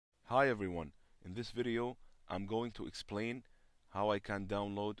Hi everyone, in this video I'm going to explain how I can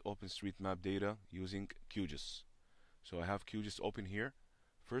download OpenStreetMap data using QGIS. So I have QGIS open here.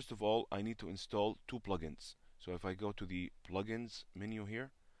 First of all, I need to install two plugins. So if I go to the plugins menu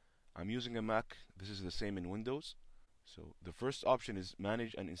here, I'm using a Mac. This is the same in Windows. So the first option is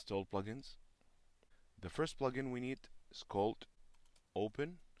manage and install plugins. The first plugin we need is called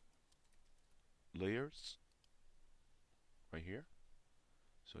Open Layers right here.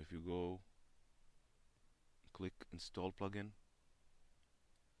 So if you go click install plugin,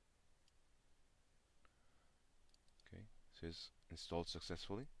 okay, it says installed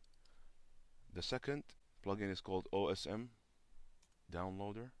successfully. The second plugin is called OSM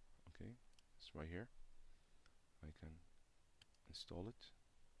downloader. Okay, it's right here. I can install it.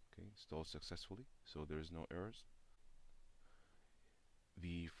 Okay, installed successfully, so there is no errors.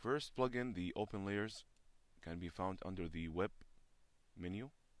 The first plugin, the open layers, can be found under the web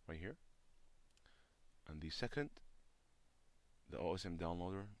menu right here, and the second, the OSM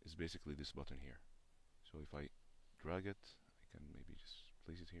downloader, is basically this button here. So if I drag it, I can maybe just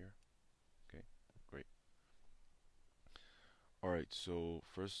place it here. Okay, great. Alright, so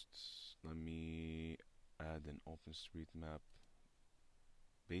first let me add an OpenStreetMap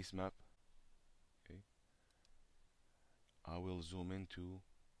base map. Okay, I will zoom into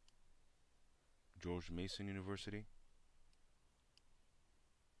George Mason University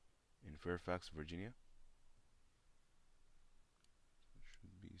in Fairfax, Virginia. It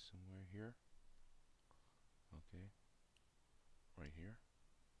should be somewhere here. Okay, right here.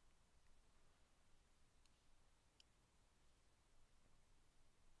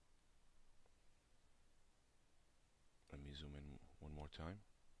 Let me zoom in one more time.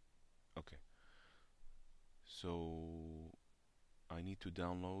 Okay, so I need to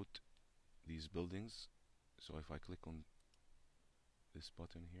download these buildings. So if I click on this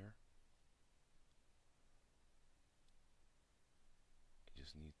button here, I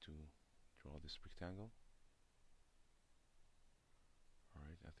just need to draw this rectangle.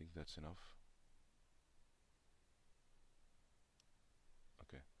 Alright, I think that's enough.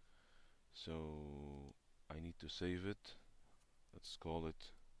 Okay, so I need to save it. Let's call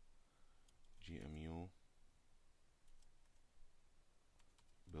it GMU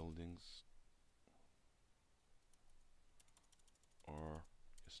buildings, or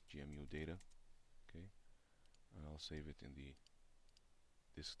just GMU data. Okay, and I'll save it in the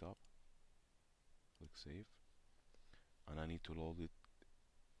desktop. Click save, and I need to load it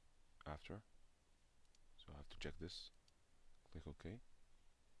after, so I have to check this. Click OK.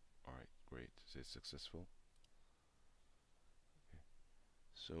 Alright, great, it says successful. Okay,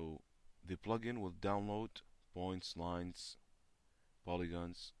 so the plugin will download points, lines,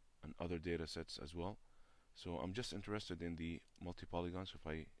 polygons, and other data sets as well. So I'm just interested in the multi-polygon, so if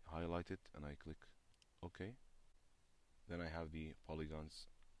I highlight it and I click OK, then I have the polygons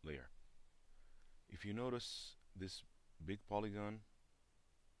layer. If you notice this big polygon,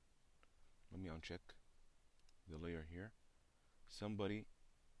 let me uncheck the layer here. Somebody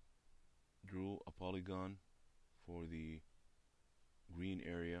drew a polygon for the green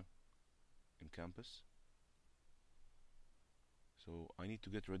area in campus. So I need to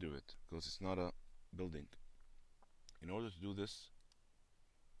get rid of it because it's not a building. In order to do this,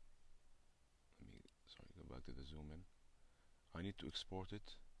 let me go back to the zoom in. I need to export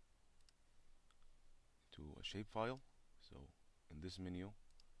it to a shapefile. So in this menu,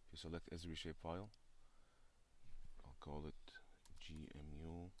 if you select Esri shapefile, I'll call it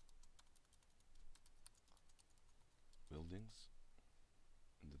GMU buildings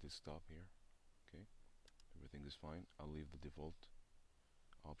in the desktop here. Okay, everything is fine. I'll leave the default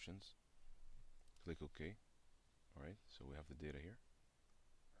options. Click OK. Alright, so we have the data here.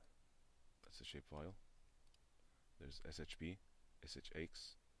 That's the shapefile. There's SHP,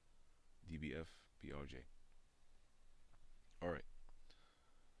 SHX, DBF, PRJ. Alright,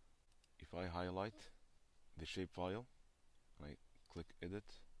 if I highlight the shapefile and I click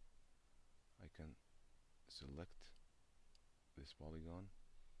edit, I can select this polygon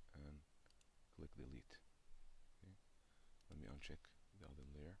and click delete. Okay, let me uncheck the other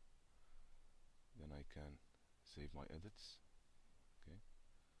layer. Then I can save my edits. Okay,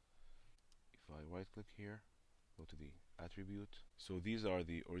 if I right click here, go to the attribute. So these are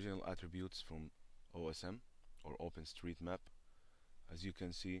the original attributes from OSM or OpenStreetMap. As you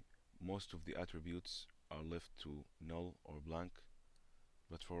can see, most of the attributes are left to null or blank,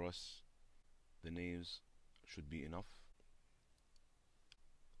 but for us the names should be enough.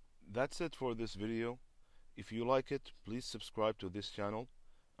 That's it for this video. If you like it, please subscribe to this channel,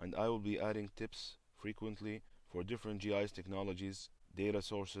 and I will be adding tips frequently for different GIS technologies data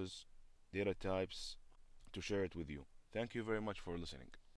sources, data types to share it with you. Thank you very much for listening.